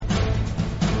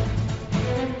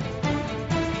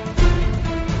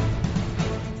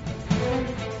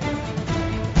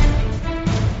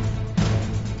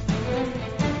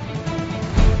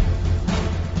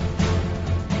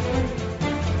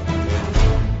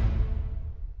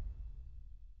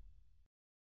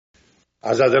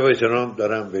از ادب و احترام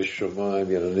دارم به شما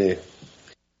امیران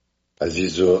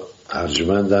عزیز و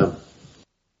ارجمندم.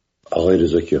 آقای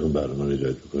رضا که هم برنامه رو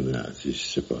هدایت میکنه عزیز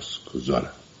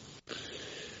سپاسگزارم.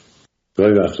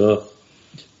 گاهی وقتا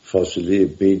فاصله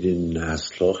بین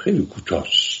نسل ها خیلی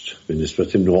کوتاست به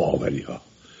نسبت نوآوری ها،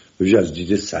 بویژه از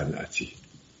دید صنعتی.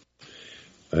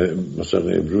 مثلا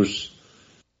امروز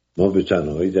ما به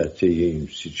تنهایی در طی این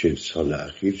 30-40 سال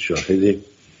اخیر شاهد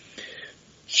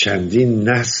چندین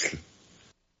نسل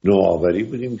نوآوری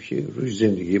بودیم که روی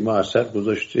زندگی ما اثر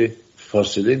گذاشته،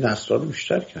 فاصله نسل ها رو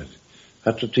بیشتر کرده،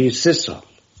 حتی طی 3 سال.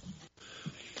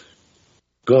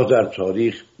 گاه در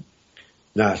تاریخ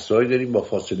نسل هایی داریم با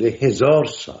فاصله 1000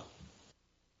 سال،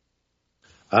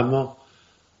 اما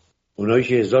اونایی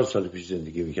که 1000 سال پیش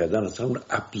زندگی میکردن اصلا اون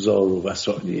ابزار و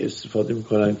وسایلی استفاده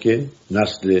میکنن که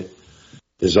نسل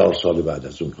 1000 سال بعد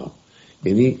از اونها،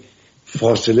 یعنی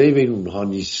فاصله بین اونها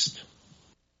نیست.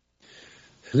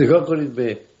 نگاه کنید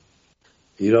به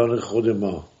ایران خود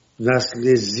ما،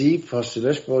 نسل زی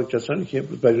فاصلش با کسانی که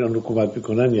برای ایران حکومت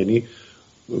میکنن، یعنی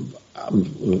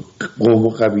قوم و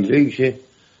قبیله‌ای که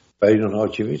برای ایران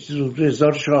حاکمه، حدود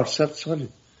 1400 ساله.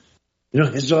 اینا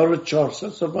 1400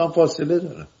 سال با هم فاصله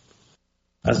دارن.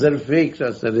 از نظر فکر،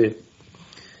 از نظر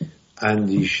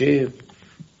اندیشه،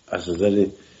 از نظر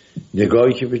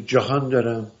نگاهی که به جهان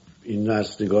دارن، این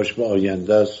نسل نگاهش به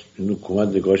آینده است، این حکومت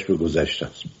نگاهش به گذشته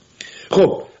است.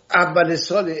 خب اول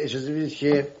سال اجازه بدید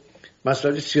که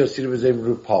مسائل سیاسی رو بذاریم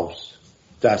رو پاوز،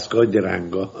 دستگاه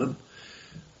درنگان،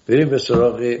 بریم به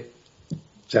سراغ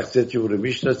شخصیتی که او رو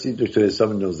میشناسید، دکتر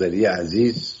حسام نوذری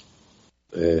عزیز.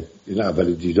 این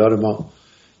اول دیدار ما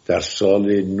در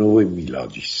سال 9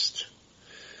 میلادی است.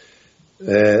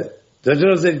 دکتر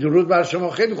نوذری درود بر شما،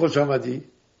 خیلی خوش آمدی.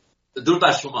 درود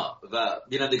بر شما و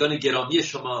بینندگان گرامی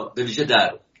شما به ویژه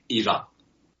در ایران.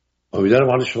 امیدوارم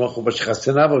حال شما خوب باشه،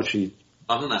 خسته نباشید.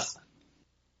 ممنون هستم.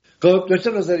 خب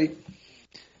دکتر نوذری،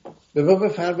 به ما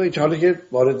بفرمایید، حالا که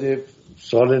وارد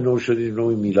سال 9 شدید، 9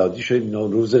 میلادی شدید،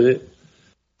 نوروز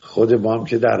خود ما هم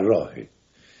که در راهه،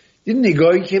 این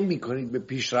نگاهی که میکنید به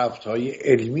پیشرفت‌های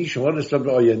علمی شما نسبت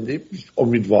به آینده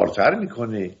امیدوارتر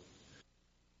میکنه؟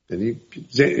 یعنی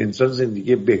انسان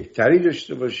زندگی بهتری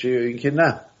داشته باشه، یا اینکه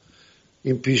نه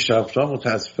این پیشرفت‌ها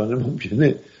متاسفانه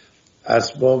ممکنه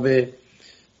اسباب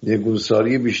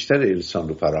نگونساری بیشتر انسان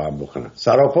رو فراهم بکنن؟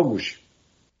 سراپا گوش.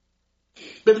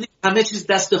 ببینید، همه چیز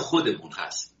دست خودمون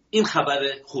هست. این خبر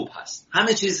خوب هست،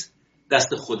 همه چیز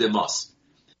دست خود ماست.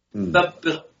 و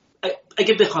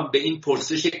اگه بخوام به این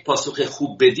پرسش یک پاسخ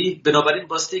خوب بدی، بنابراین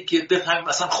باسته که بفهمیم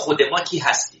مثلا خود ما کی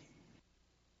هستیم.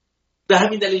 به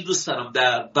همین دلیل دوست دارم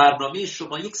در برنامه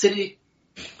شما یک سری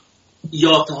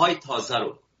یافته تازه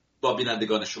رو با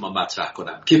بینندگان شما مطرح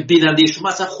کنم که بیننده شما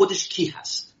اصلا خودش کی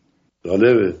هست.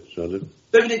 جالبه.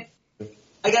 ببینید،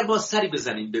 اگر ما سری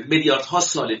بزنیم به میلیاردها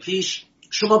سال پیش،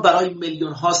 شما برای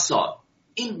میلیون ها سال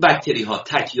این باکتری ها،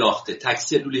 تک یافته، تک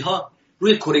سلولی ها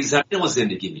روی کره زمین ما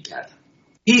زندگی میکردن.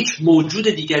 هیچ موجود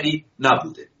دیگری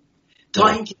نبوده تا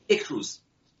اینکه یک روز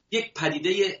یک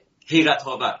پدیده حیرت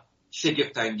آور،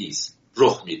 شگفت انگیز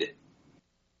رخ میده.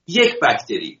 یک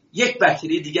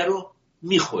باکتری دیگر رو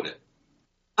میخوره،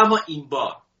 اما این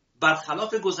بار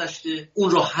برخلاف گذشته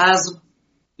اون رو هضم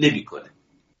نمیکنه.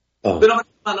 بنابراین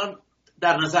الان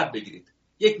در نظر بگیرید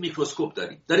یک میکروسکوپ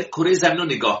دارید کره زمین رو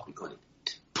نگاه میکنید،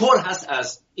 پر هست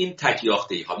از این تک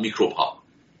یافته‌ای ها، میکروب ها،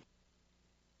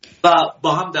 و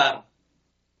با هم در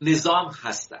نظام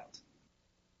هستند.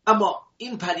 اما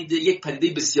این پدیده یک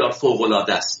پدیده بسیار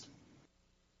فوق‌العاده است.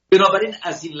 بنابراین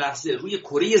از این لحظه روی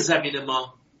کره زمین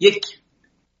ما یک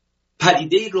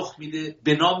پدیده رخ میده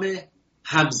به نام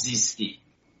همزیستی.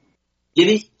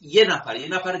 یعنی یه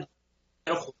نفر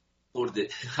رو خورده،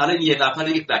 حالا یه نفر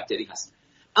یک باکتری هست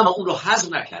اما اون رو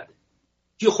هضم نکرده،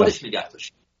 توی خودش نگه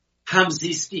داشته.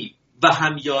 همزیستی و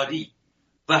همیاری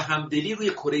و همدلی روی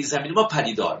کره زمین ما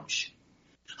پدیدار میشه.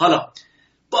 حالا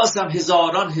بازم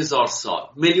هزار سال،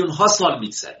 میلیون ها سال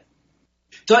میگذره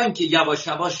تا اینکه یواش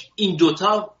یواش این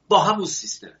دوتا با همون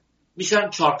سیستم میشن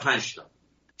 4-5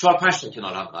 تا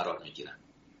کنار هم قرار میگیرن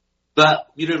و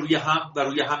میره روی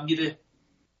هم میره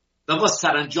و ما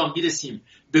سرانجام میرسیم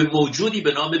به موجودی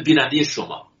به نام بیننده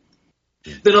شما.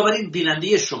 بنابراین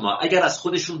بیننده شما اگر از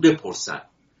خودشون بپرسن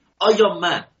آیا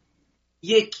من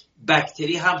یک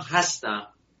باکتری هم هستم،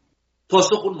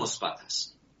 پاسخ اون مثبت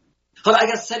هست. حالا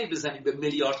اگر سری بزنیم به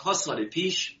میلیاردها سال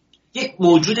پیش، یک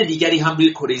موجود دیگری هم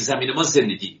روی کره زمین ما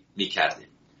زندگی میکرده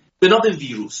به نام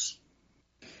ویروس،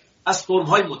 از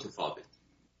فرم‌های متفاوت.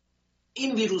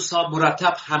 این ویروس ها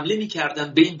مرتب حمله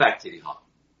میکردن به این باکتری ها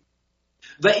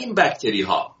و این باکتری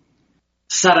ها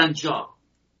سرانجام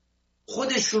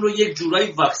خودشون رو یک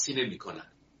جورایی واکسینه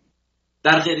میکنن.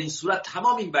 در غیر این صورت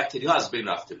تمام این باکتری ها از بین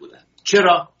رفته بودن.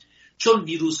 چرا؟ چون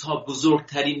ویروس ها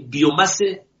بزرگترین بیومس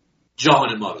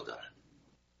جهان ما رو دارن.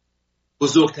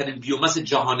 بزرگترین بیومس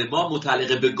جهان ما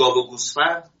متعلق به گاو و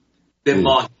گوسفند، به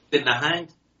ماهی، به نهنگ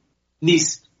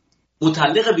نیست،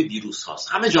 متعلق به ویروس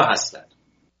هاست. همه جا هستن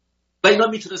و اینا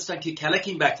میتونستن که کلک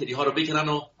این باکتری ها رو بکنن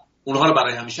و اونها رو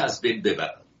برای همیشه از بین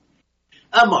ببرن.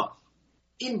 اما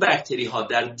این باکتری ها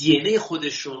در دی ان ای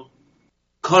خودشون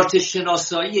کارت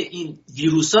شناسایی این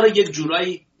ویروس ها رو یک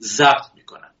جورایی ضبط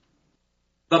میکنن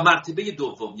و مرتبه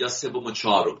دوم یا سوم و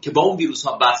چهارم که با اون ویروس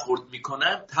ها برخورد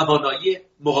میکنن توانایی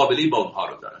مقابله با اونها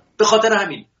رو دارن. به خاطر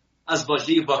همین از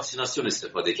واژه واکسیناسیون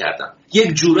استفاده کردن.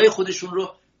 یک جورایی خودشون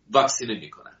رو واکسینه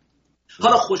میکنن.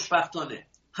 حالا خوشبختانه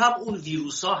هم اون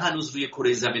ویروس ها هنوز روی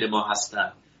کره زمین ما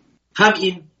هستن، هم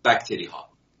این باکتری ها.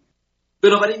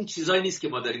 بنابراین این چیزایی نیست که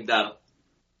ما داریم در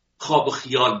خواب و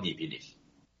خیال میبینیم.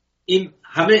 این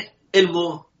همه علم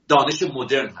و دانش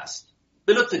مدرن هست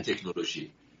به لطف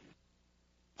تکنولوژی.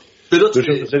 به لطف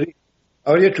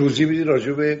یه توضیح بدید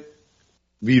راجع به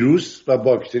ویروس و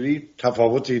باکتری،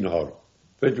 تفاوت اینها رو.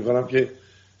 فکر می‌کنم که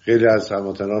خیلی از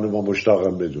هموطنان ما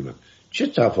مشتاقم بدونن چه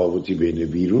تفاوتی بین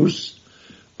ویروس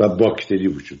و باکتری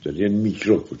وجود داره، یعنی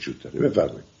میکروب وجود داره.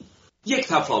 بفرمایید. یک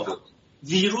تفاوت،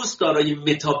 ویروس دارای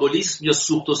متابولیسم یا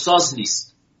سوخت و ساز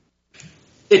نیست،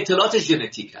 اطلاعات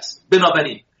ژنتیک است.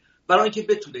 بنابراین برای اینکه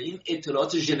بتونه این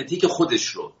اطلاعات ژنتیک خودش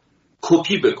رو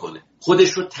کپی بکنه،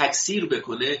 خودش رو تکثیر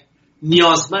بکنه،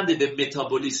 نیازمند به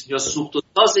متابولیسم یا سوخت و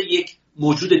ساز یک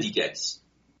موجود دیگری است.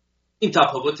 این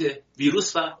تفاوت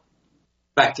ویروس و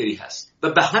باکتری هست و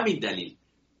به همین دلیل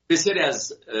بسیاری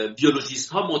از بیولوژیست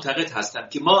ها معتقد هستند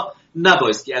که ما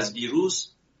نبایستی از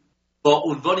ویروس با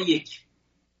عنوان یک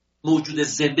موجود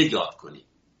زنده یاد کنیم.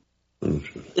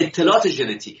 اطلاعات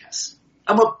ژنتیک هست،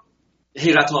 اما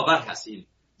حیرت آور هست این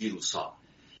ویروس ها.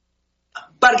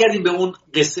 برگردیم به اون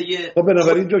قصه.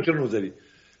 بنابراین دکتر نوذری،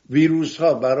 ویروس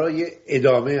ها برای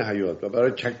ادامه حیات و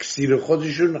برای تکثیر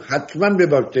خودشون حتما به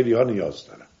باکتری ها نیاز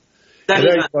دارن.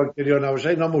 اگر باکتری ها نباشن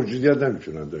اینا موجودیت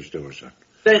نمیتونن داشته باشن.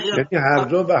 یعنی هر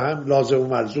دو به هم لازم و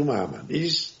ملزوم همن.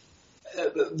 نیست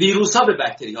ویروس ها به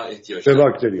باکتری ها احتیاج دارن، به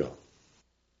باکتری ها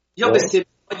یا به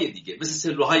سلول‌های دیگه مثل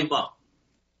سلول‌های ما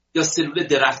یا سلول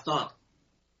درختان.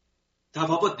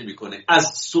 تفاوت نمی‌کنه.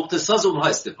 از سوخت ساز اونها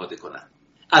استفاده کنن،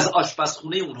 از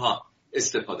آشپزخونه اونها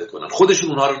استفاده کنن، خودشون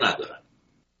اونها رو ندارن.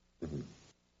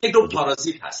 یک دو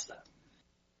پارازیت هستن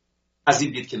از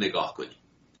این دید که نگاه کنیم.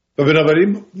 و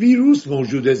بنابراین ویروس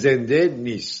موجود زنده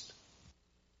نیست.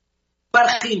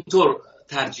 برخی اینطور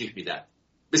ترجیح میدن.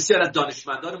 بسیار از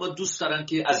دانشمندان ما دوست دارن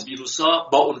که از ویروس‌ها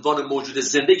با عنوان موجود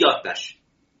زنده یاد نشه.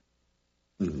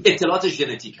 اطلاعات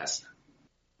ژنتیک هستن.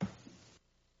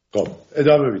 خب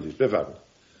ادامه میدید، بفرمایید.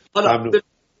 حالا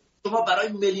شما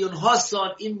برای میلیون ها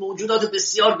سال این موجودات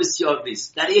بسیار بسیار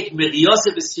نیست در یک مقیاس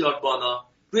بسیار بالا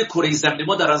روی کره زمین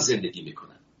ما دارن زندگی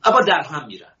میکنن، اما در هم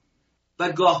میرن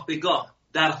و گاه به گاه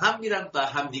در هم میرن و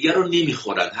همدیگر رو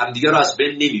نمیخورن، همدیگر رو از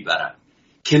بین نمیبرن،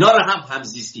 کنار هم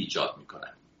همزیستی ایجاد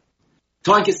میکنن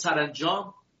تا اینکه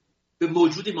سرانجام به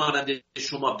موجودی مانند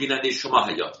شما، بیننده شما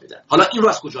حیات میدن. حالا این رو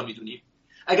از کجا میدونیم؟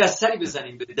 اگر سری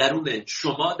بزنیم به درون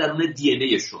شما، درون دی ان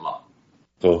ای شما،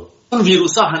 اون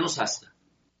ویروس ها هنوز هستن.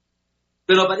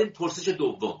 بنابراین پرسش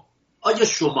دوم، آیا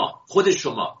شما، خود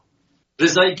شما،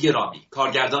 رضای گرامی،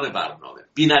 کارگردان برنامه،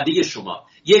 بیننده شما،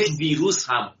 یک ویروس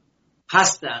هم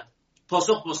هستن؟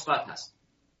 پاسخ مثبت هست.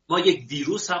 ما یک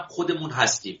ویروس هم خودمون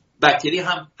هستیم، باکتری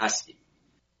هم هستیم.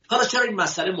 حالا چرا این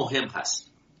مسئله مهم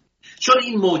هست؟ چون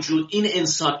این موجود، این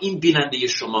انسان، این بیننده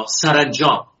شما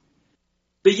سرانجام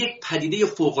به یک پدیده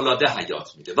فوق‌العاده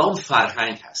حیات میده و اون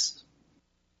فرهنگ هست.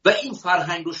 و این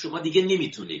فرهنگ رو شما دیگه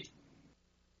نمیتونید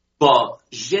با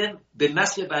ژن به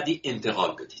نسل بعدی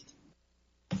انتقال بدید.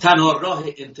 تنها راه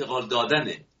انتقال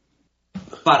دادن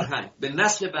فرهنگ به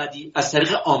نسل بعدی از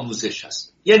طریق آموزش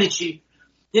هست. یعنی چی؟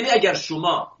 یعنی اگر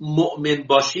شما مؤمن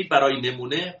باشید، برای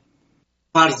نمونه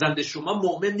فرزند شما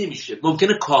مؤمن نمیشه،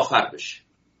 ممکنه کافر بشه.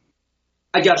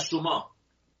 اگر شما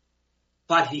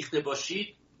فرهیخته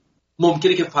باشید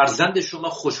ممکنه که فرزند شما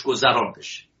خوشگذران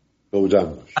بشه.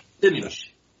 نمیشه.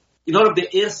 اینا رو به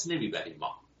ارث نمیبریم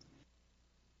ما.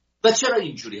 و چرا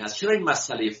اینجوری هست؟ چرا این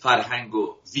مسئله فرهنگ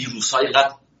و ویروس ها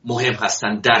اینقدر مهم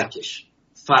هستن؟ درکش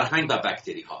فرهنگ و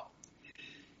باکتری ها،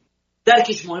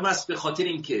 درکش مهم است به خاطر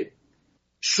اینکه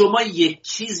شما یک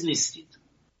چیز نیستید.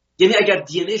 یعنی اگر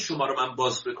دی ان ای شما رو من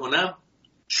باز بکنم،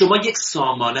 شما یک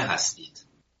سامانه هستید،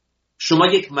 شما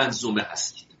یک منظومه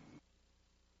هستید.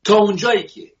 تا اونجایی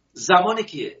که زمانی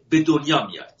که به دنیا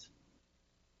میاد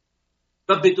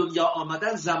و به دنیا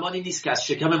آمدن زمانی نیست که از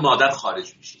شکم مادر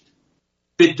خارج میشید.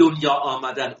 به دنیا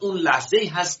آمدن اون لحظه‌ای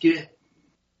هست که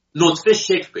نطفه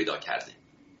شکل پیدا کرده،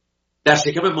 در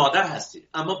شکم مادر هستید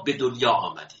اما به دنیا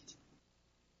آمدید،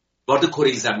 وارد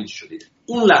کره زمین شدید.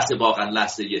 اون لحظه واقعا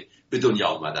لحظه به دنیا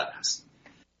آمدن هست.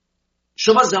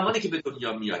 شما زمانی که به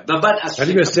دنیا میاید و بعد از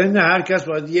ولی به سن هر کس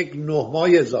باید 1 9 ماه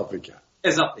اضافه کرد.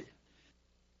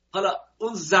 حالا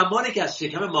اون زمانی که از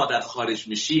شکم مادر خارج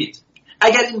میشید،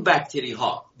 اگر این باکتری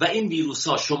ها و این ویروس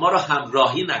ها شما را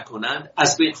همراهی نکنند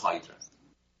از بین خواهید رفت.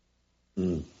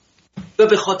 و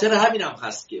به خاطر همین هم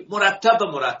هست که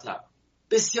مرتب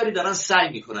بسیاری دارن سعی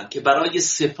میکنن که برای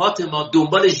صفات ما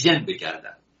دنبال ژن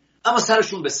بگردن، اما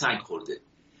سرشون به سنگ خورده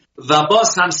و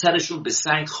باز هم سرشون به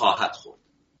سنگ خواهد خورد.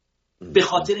 به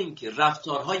خاطر اینکه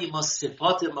رفتارهای ما،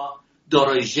 صفات ما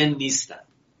دارای ژن نیستن.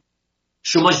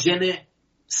 شما ژن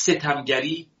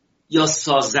ستمگری یا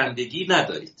سازندگی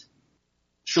ندارید.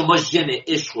 شما ژن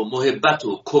عشق و محبت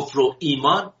و کفر و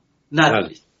ایمان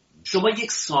ندارید. شما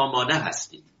یک سامانه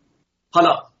هستید.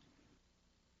 حالا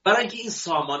برای اینکه این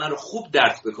سامانه رو خوب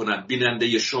درک بکنن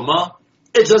بیننده شما،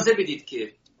 اجازه بدید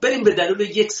که بریم به درون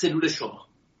یک سلول شما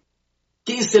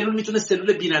که این سلول میتونه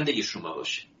سلول بیننده شما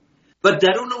باشه و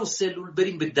درون اون سلول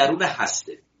بریم به درون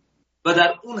هسته و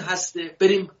در اون هسته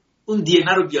بریم اون دی ان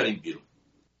ای رو بیاریم بیرون.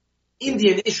 این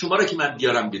دی ان ای شما رو که من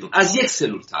بیارم بیرون از یک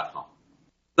سلول تنها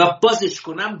و بازش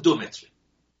کنم 2 متر،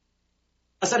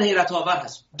 اصلا حیرت آور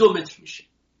هست، 2 متر میشه،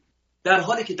 در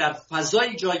حالی که در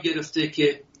فضای جای گرفته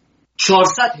که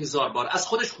 400,000 بار از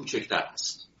خودش کوچکتر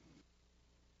هست،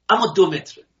 اما 2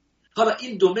 متره. حالا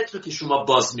این 2 متر که شما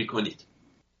باز میکنید،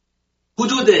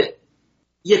 حدود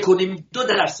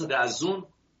 1.5-2% از اون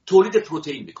تولید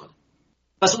پروتئین میکنه.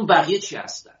 پس اون بقیه چی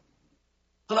هستن؟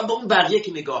 حالا با اون بقیه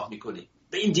که نگاه میکنید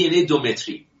به این دی ان ای 2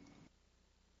 متری،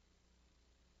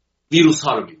 ویروس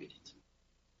ها رو میبینید،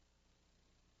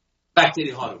 باکتری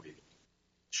ها رو میبینید.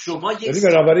 شما یک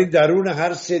بنابراین درون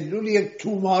هر سلول یک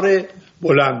تومار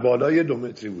بلند بالای 2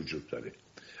 متری وجود داره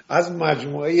از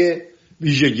مجموعه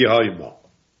ویژگی های ما،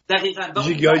 دقیقاً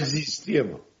ویژگی های زیستی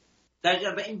ما.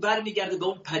 دقیقاً. و این برمیگرده به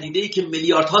اون پدیده‌ای که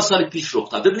میلیاردها سال پیش رخ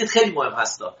داد. ببینید خیلی مهم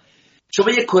هست. شما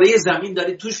یک کره زمین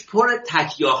دارید توش پر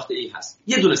تک یافته‌ای هست،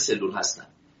 یه دونه سلول هستن،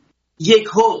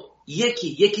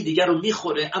 یکی دیگر رو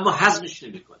میخوره اما هضمش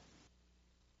نمیکنه.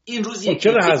 این روز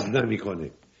چرا هضم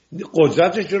نمیکنه؟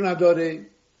 قدرتش رو نداره؟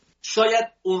 شاید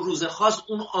اون روز خاص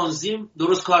اون آنزیم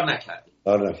درست کار نکرده.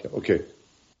 اوکی.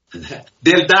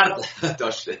 دل درد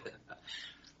داشته.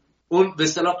 اون به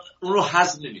اصطلاح اون رو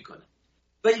هضم نمیکنه.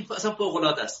 و این اصلا فوق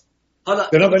العاده است. حالا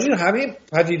بنابراین همین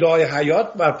پدیده‌های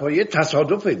حیات بر پایه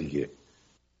تصادف دیگه.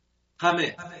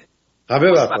 همه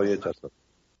بر پایه تصادف.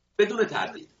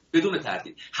 بدون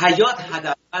تردید. حیات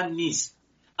هدفمند نیست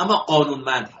اما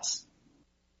قانونمند هست.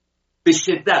 به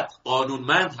شدت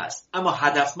قانونمند هست اما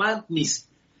هدفمند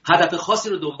نیست. هدف خاصی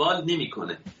رو دنبال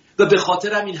نمیکنه و به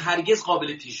خاطر همین هرگز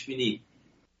قابل پیش بینی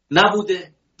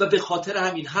نبوده و به خاطر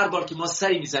همین هر بار که ما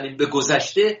سری میزنیم به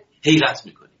گذشته حیرت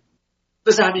میکنیم.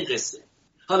 مثل همین قصه.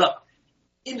 حالا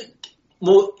این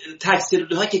تک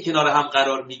سلول‌ها که کنار هم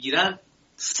قرار میگیرن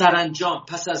سرانجام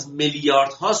پس از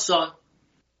میلیاردها سال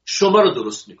شما رو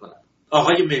درست میکنن،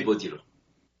 آقای میبدی رو.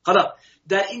 حالا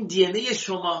در این دی ان ای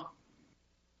شما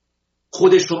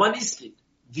خود شما نیستید،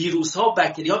 ویروس ها و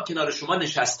باکتری ها کنار شما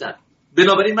نشستن.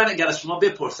 بنابراین من اگر از شما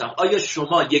بپرسم آیا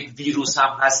شما یک ویروس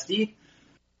هم هستید،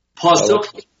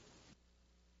 پاسخ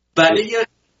بله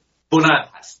بلند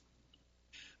هست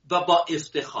و با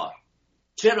افتخار.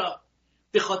 چرا؟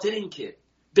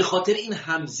 به خاطر این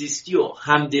همزیستی و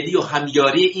همدلی و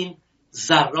همیاری این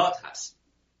ذرات هست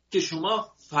که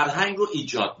شما فرهنگ رو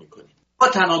ایجاد میکنید. ما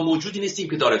تنها موجودی نیستیم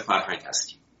که دارای فرهنگ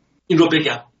هستیم. این رو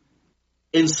بگم،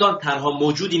 انسان تنها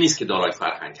موجودی نیست که دارای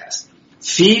فرهنگ هست.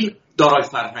 فیل دارای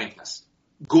فرهنگ هست،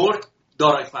 گرگ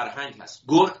دارای فرهنگ هست.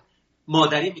 گرگ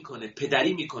مادری میکنه،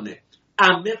 پدری میکنه،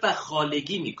 عمه و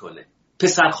خالگی میکنه،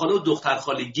 پسرخاله و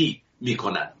دخترخالگی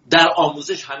میکنن، در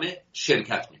آموزش همه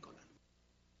شرکت میکنن.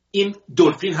 این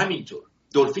دلفین همینطور،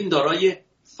 دلفین دارای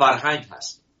فرهنگ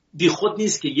هست. بی خود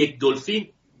نیست که یک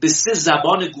دلفین به 3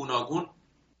 زبان گوناگون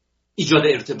ایجاد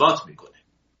ارتباط میکنه.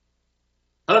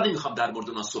 حالا نمیخوام در مورد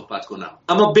اونها صحبت کنم،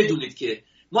 اما بدونید که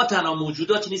ما تنها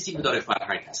موجوداتی نیستیم که دارای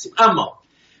فرهنگ هستیم. اما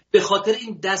به خاطر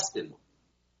این دستمون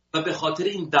و به خاطر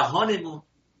این دهانمون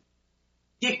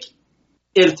یک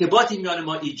ارتباطی میان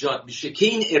ما ایجاد میشه که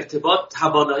این ارتباط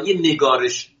توانایی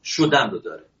نگارش شدن رو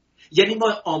داره. یعنی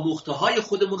ما آموخته‌های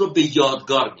خودمون رو به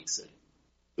یادگار میگذاریم.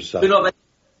 بنابراین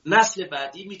نسل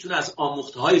بعدی میتونه از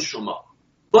آموخته‌های شما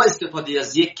با استفاده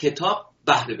از یک کتاب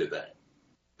بهره ببره.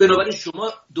 بنابراین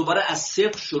شما دوباره از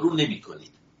صفر شروع نمی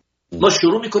کنید. ما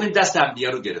شروع میکنیم دست همدیگه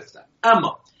رو گرفتن.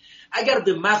 اما اگر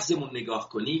به مغزمون نگاه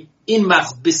کنیم، این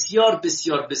مغز بسیار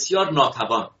بسیار بسیار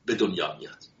ناتوان به دنیا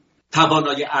میاد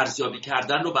توانایی ارزیابی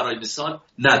کردن رو برای مثال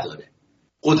نداره،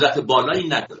 قدرت بالایی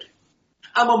نداره.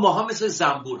 اما ماها مثل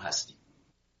زنبور هستیم.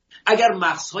 اگر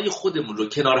مغزهای خودمون رو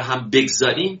کنار هم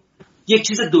بگذاریم، یک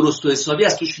چیز درست و حسابی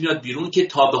از توش میاد بیرون که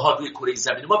تا به حال روی کره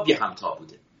زمین ما بی همتا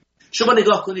بوده. شما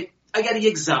نگاه کنید، اگر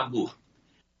یک زنبور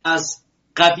از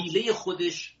قبیله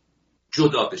خودش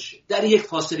جدا بشه، در یک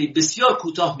فاصله بسیار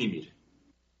کوتاه میمیره،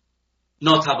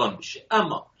 ناتوان میشه.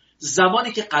 اما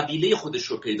زمانی که قبیله خودش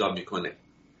رو پیدا میکنه،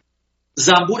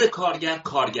 زنبور کارگر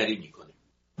کارگری میکنه،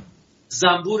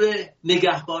 زنبور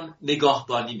نگهبان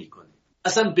نگاهبانی میکنه.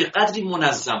 اصلا به قدری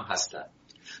منظم هستن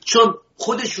چون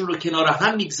خودشون رو کنار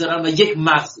هم میگذارن و یک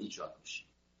مغز ایجاد میشه.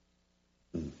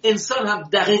 انسان هم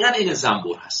دقیقاً این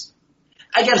زنبور هست.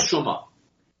 اگر شما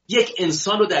یک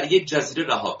انسان رو در یک جزیره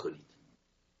رها کنید،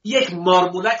 یک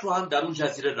مارمولک رو هم در اون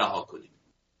جزیره رها کنید،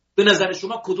 به نظر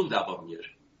شما کدوم دوام میاره؟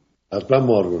 حتما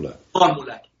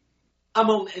مارمولک.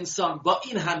 اما اون انسان با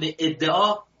این همه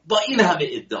ادعا، با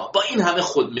این همه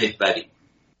خودمحوری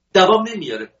دوام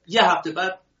نمیاره. یه هفته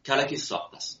بعد کلک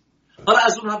ساخته است. حالا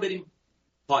از اون هم بریم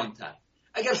پایین‌تر.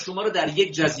 اگر شما رو در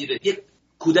یک جزیره، یک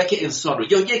کودک انسان رو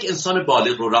یا یک انسان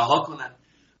بالغ رو رها کنن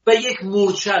و یک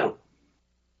مورچه رو،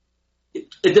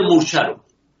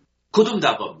 کدوم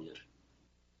دوام میاره؟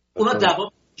 اونا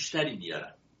دوام بیشتری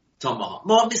میارن تا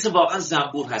ما مثل واقعا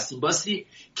زنبور هستیم، باستی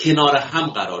کنار هم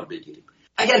قرار بگیریم.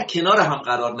 اگر کنار هم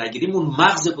قرار نگیریم اون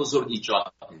مغز بزرگ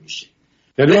ایجاد نمیشه.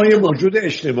 یعنی ما یه موجود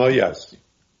اجتماعی هستیم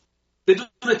بدون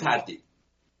تردید.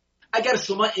 اگر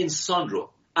شما انسان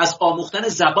رو از آموختن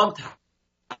زبان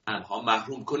تنها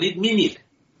محروم کنید میمیره.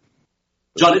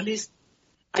 جالب نیست؟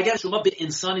 اگر شما به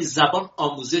انسانی زبان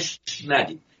آموزش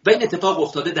ندید، و این اتفاق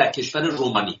افتاده در کشور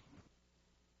رومانی،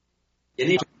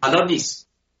 یعنی حالا نیست،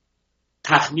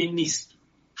 تخمین نیست،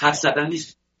 حد زدن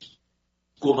نیست،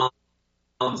 گمان،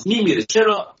 میمیره.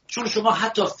 چرا؟ چون شما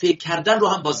حتی فکر کردن رو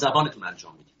هم با زبانتون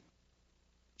انجام میدید.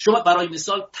 شما برای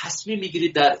مثال تصمیم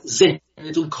میگیرید در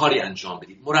ذهنتون کاری انجام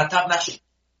بدید، مرتب نقش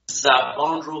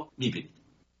زبان رو میبینید.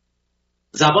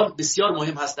 زبان بسیار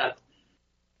مهم هست در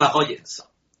بقای انسان.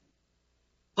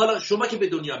 حالا شما که به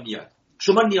دنیا میاد،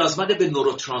 شما نیازمند به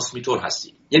نوروترانسمیتور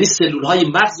هستید، یعنی سلول های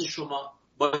مغز شما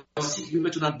بایستی که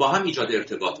بتونن با هم ایجاد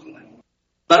ارتباط کنن.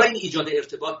 برای این ایجاد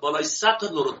ارتباط بالای 100 تا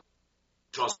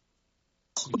نوروترانسمیتور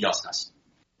نیاز هست.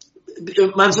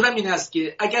 منظورم این هست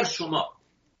که اگر شما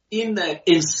این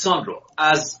انسان رو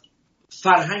از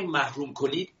فرهنگ محروم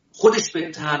کنید، خودش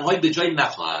به تنهایی به جای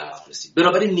نخواهد رسید.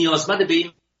 بنابراین نیازمند به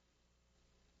این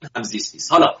همزیستی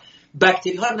است. حالا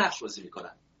باکتری ها نقش بازی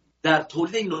میکنن در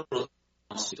تولید این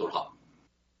نوروترانسمیتورها.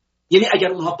 یعنی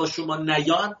اگر اونها با شما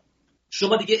نیان،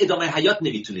 شما دیگه ادامه حیات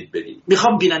نمیتونید بدید.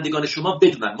 میخوام بینندگان شما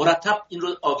بدونن، مرتب این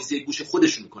رو آویزه گوش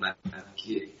خودشون میکنن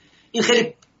که این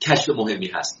خیلی کشف مهمی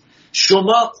هست.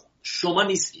 شما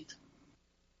نیستید.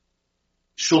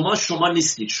 شما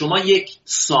نیستید. شما یک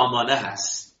سامانه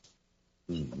هست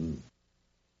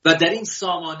و در این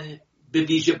سامانه به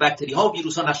ویژه باکتری ها و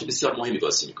ویروس ها نقش بسیار مهمی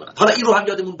بازی میکنن. حالا این رو هم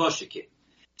یادمون باشه که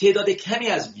تعداد کمی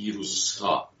از ویروس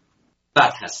ها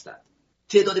بد هستند،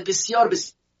 تعداد بسیار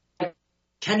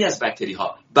کمی از باکتری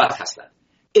ها بد هستند.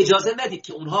 اجازه ندید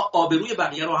که اونها آبروی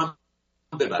بقیه رو هم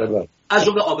ببرن، از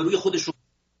جمله آبروی خودشون،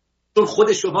 چون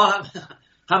خود شما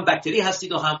هم باکتری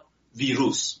هستید و هم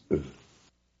ویروس.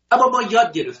 اما ما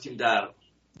یاد گرفتیم در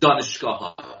دانشگاه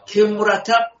ها که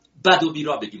مرتب بد و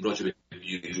بیراه بگیم راجع به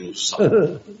ویروس ها.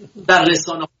 در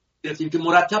رسانه ها گرفتیم که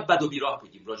مرتب بد و بیراه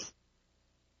بگیم راجع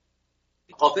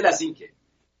به، غافل از این که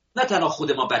نه تنها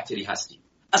خود ما باکتری هستیم،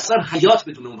 اصلا حیات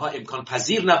بدون اونها امکان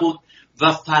پذیر نبود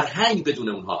و فرهنگ بدون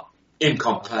اونها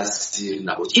امکان پذیر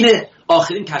نبود. اینه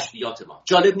آخرین کشفیات ما.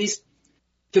 جالب نیست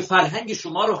که فرهنگ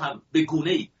شما رو هم به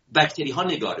گونه‌ای باکتری ها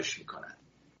نگارش میکنن،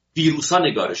 ویروس ها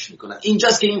نگارش میکنن.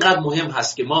 اینجاست که اینقدر مهم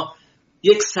هست که ما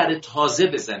یک سر تازه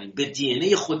بزنیم به دی ان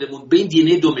ای خودمون، به این دی ان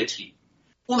ای 2 متری،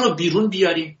 اون رو بیرون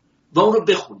بیاریم و اون رو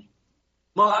بخونیم.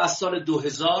 ما از سال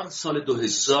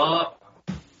 2000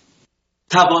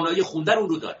 توانایی خوندن اون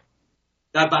رو داریم.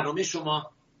 در برنامه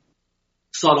شما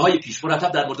سالهای پیش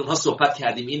مرتب در مورد اونها صحبت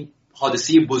کردیم. این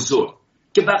حادثه بزرگ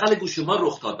که بغل گوش ما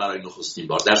رخ داد برای نخستین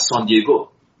بار در سان دیگو،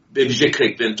 به ویژه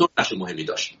کریگ ونتور نقش مهمی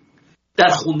داشت در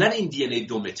خوندن این دی ان ای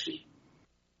 2 متری.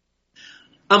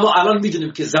 اما الان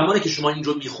میدونیم که زمانی که شما این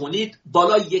رو میخونید،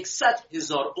 بالای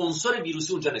 100,000 عنصر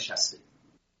ویروسی اونجا نشسته.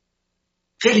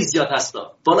 خیلی زیاد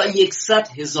هستا. بالای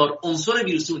 100,000 عنصر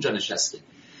ویروسی اونجا نشسته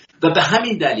و به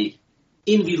همین دلیل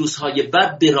این ویروس های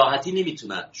بد به راحتی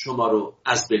نمیتونن شما رو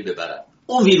از بین ببرن.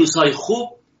 اون ویروس های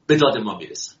خوب به داد ما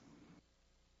میرسن.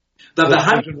 و به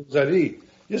همین نوذری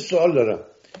یه سوال دارم.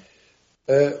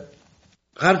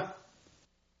 هر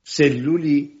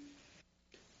سلولی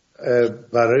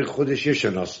برای خودش یه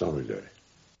شناسنامه داره.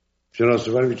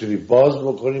 شناسنامه رو میتونیم باز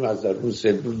بکنیم، از در اون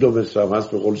سلول 2 متر هم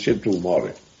هست، به قولش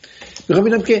توماره. میخوام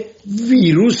ببینم که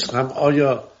ویروس هم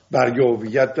آیا برگ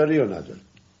هویت داره یا نداره.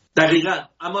 دقیقاً،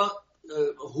 اما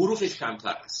حروفش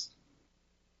کمتر هست.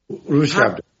 حروفش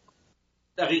کمتر.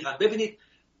 دقیقاً. ببینید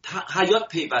حیات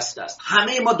پیوسته است.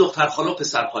 همه ما دختر خاله و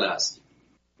پسر خاله هستیم.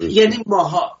 یعنی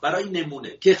ماها، برای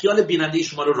نمونه که خیال بیننده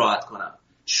شما رو راحت کنم،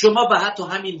 شما به حتی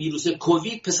همین ویروس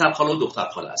کووید پسر خاله و دختر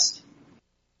خاله هستید.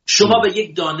 شما به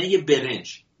یک دانه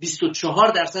برنج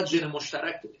 24% ژن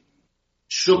مشترک دارید.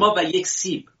 شما به یک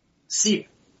سیب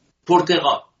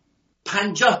پرتقال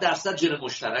 50% ژن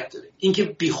مشترک داره. این که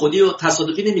بیخودی و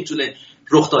تصادفی نمیتونه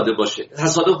رخ داده باشه.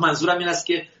 تصادف منظورم این است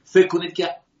که فکر کنید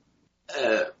که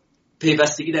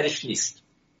پیوستگی درش نیست.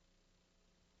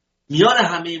 میان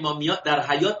همه ما در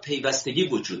حیات پیوستگی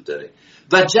وجود داره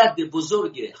و جد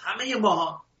بزرگ همه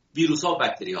ما ویروس ها و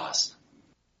باکتری ها هستن.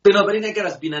 بنابراین اگر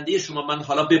از بیننده شما من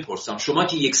حالا بپرسم، شما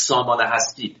که یک سامانه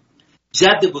هستید،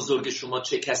 جد بزرگ شما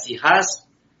چه کسی هست؟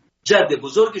 جد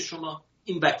بزرگ شما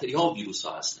این باکتری ها و ویروس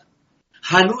ها هستن.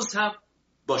 هنوز هم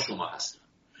با شما هستن.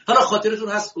 حالا خاطرتون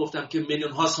هست گفتم که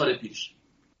میلیون ها سال پیش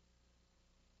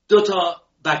 2 تا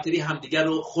باکتری همدیگر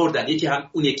رو خوردن، یکی هم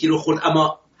اون یکی رو خورد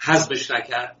اما هضمش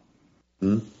نکرد.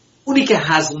 اونی که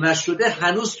هضم نشده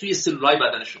هنوز توی سلولای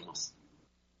بدن شماست.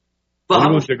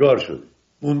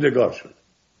 موندگار شد.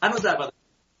 هنوز در بدن.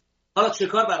 حالا چه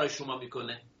کار برای شما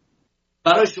میکنه؟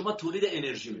 برای شما تولید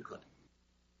انرژی میکنه.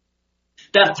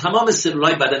 در تمام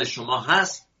سلولای بدن شما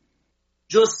هست،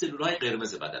 جز سلولای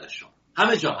قرمز بدن شما.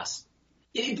 همه جا هست.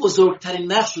 یعنی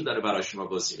بزرگترین نقش رو داره برای شما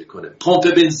بازی میکنه.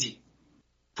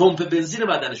 پمپ بنزین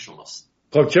بدن شماست.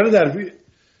 خب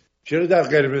چرا در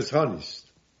قرمز ها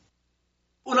نیست؟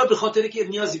 اونا به خاطری که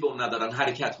نیازی به اون ندارن،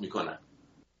 حرکت میکنن.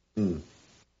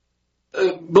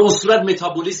 به اون صورت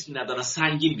متابولیسم ندارن،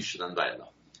 سنگین میشدن و الا.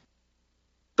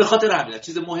 به خاطر همین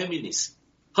چیز مهمی نیست.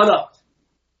 حالا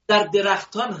در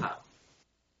درختان هم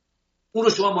اون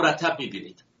رو شما مرتب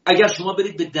میبینید. اگر شما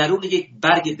برید به درون یک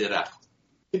برگ درخت،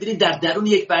 ببینید در درون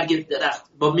یک برگ درخت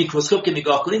با میکروسکوپ که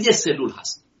نگاه کنید یه سلول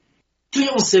هست. توی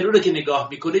اون سلول که نگاه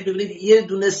میکنید ببینید یه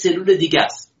دونه سلول دیگه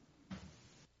است.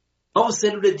 اون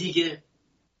سلول دیگه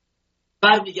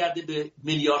برمیگرده به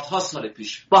میلیاردها سال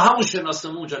پیش، با همون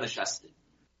شناسنامه اونجا نشسته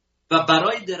و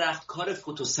برای درخت کار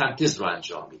فتوسنتز رو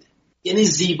انجام میده. یعنی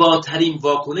زیباترین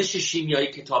واکنش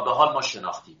شیمیایی که تا به حال ما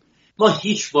شناختیم. ما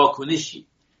هیچ واکنشی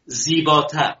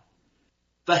زیباتر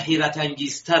و حیرت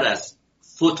انگیزتر از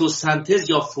فتوسنتز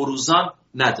یا فروزان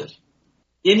نداریم.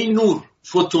 یعنی نور،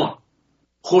 فوتون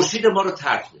خورشید ما رو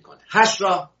ترک میکنه.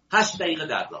 8 دقیقه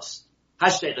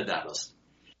در راست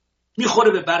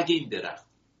میخوره به برگ این درخت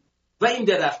و این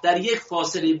درخت در یک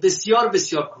فاصله بسیار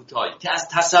بسیار کوتاهی که از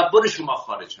تصور شما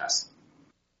خارج هست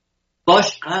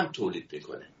باش غم تولید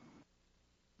میکنه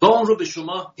و اون رو به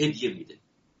شما هدیه میده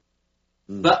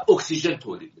و اکسیژن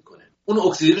تولید میکنه. اون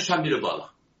اکسیژنش هم میره بالا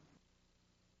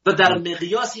و در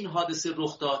مقیاس این حادثه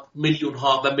رخ داد میلیون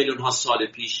ها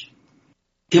سال پیش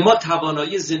که ما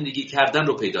توانایی زندگی کردن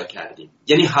رو پیدا کردیم.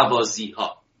 یعنی حوازی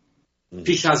ها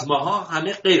پیش از ماها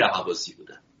همه غیر حوازی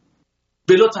بودن.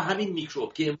 به لطف همین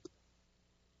میکروب که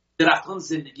درختان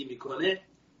زندگی میکنه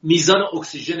میزان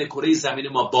اکسیژن کره زمین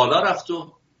ما بالا رفت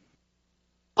و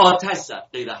آتش زد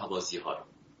غیر حوازی ها رو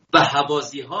و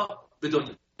حوازی ها به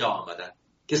دنیا آمدن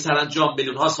که سرانجام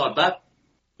میلیون ها سال بعد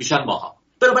میشن ماها.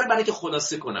 برای که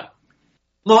خلاصه کنم،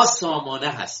 ما سامانه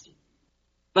هستیم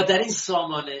و در این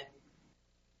سامانه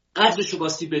قدرشو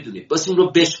باستی بدونید، باستی اون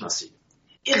رو بشناسید.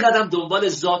 این قدم دنبال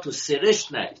ذات و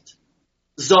سرشت نرید.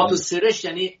 ذات و سرشت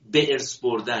یعنی به ارث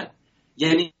بردن،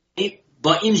 یعنی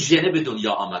با این ژن به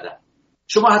دنیا آمدن.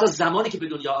 شما حتی زمانی که به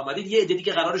دنیا آمدید یه عده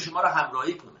دیگه قرار شما رو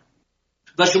همراهی کنه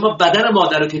و شما بدن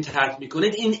مادر رو که ترک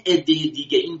میکنید، این عده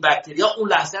دیگه، این باکتریا اون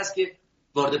لحظه است که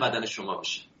وارد بدن شما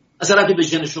میشن. اصلا ربطی به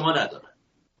ژن شما نداره.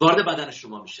 وارد بدن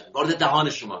شما میشن، وارد دهان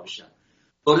شما میشن،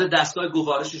 وارد دستگاه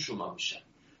گوارش شما میشن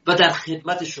و در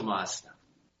خدمت شما هستن.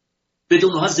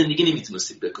 بدون اونها زندگی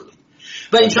نمیتونستید بکنید.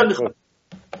 و اینجا میخوام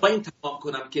با این تمام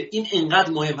کنم که این انقدر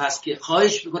مهم هست که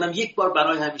خواهش میکنم یک بار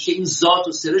برای همیشه این ذات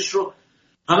و سرش رو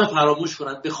همه فراموش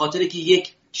کنند، به خاطر که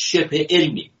یک شبه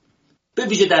علمی به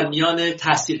ویژه در میان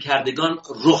تحصیل کردگان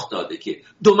رخ داده که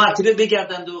 2 مرتبه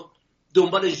بگردند و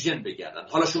دنبال ژن بگردند.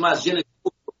 حالا شما از ژن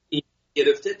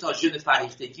گرفته تا ژن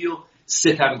فرهیختگی و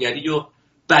ستمگری و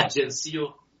بدجنسی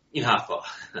و این حرفا.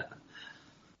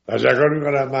 تشکر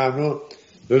میکنم. ممنون.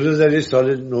 نوذری،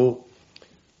 سال نو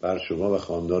بر شما و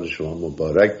خاندان شما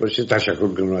مبارک باشه. تشکر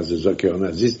میکنم از رضا کیان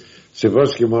عزیز.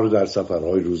 سپاس که ما رو در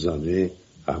سفرهای روزانه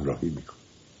همراهی میکنم.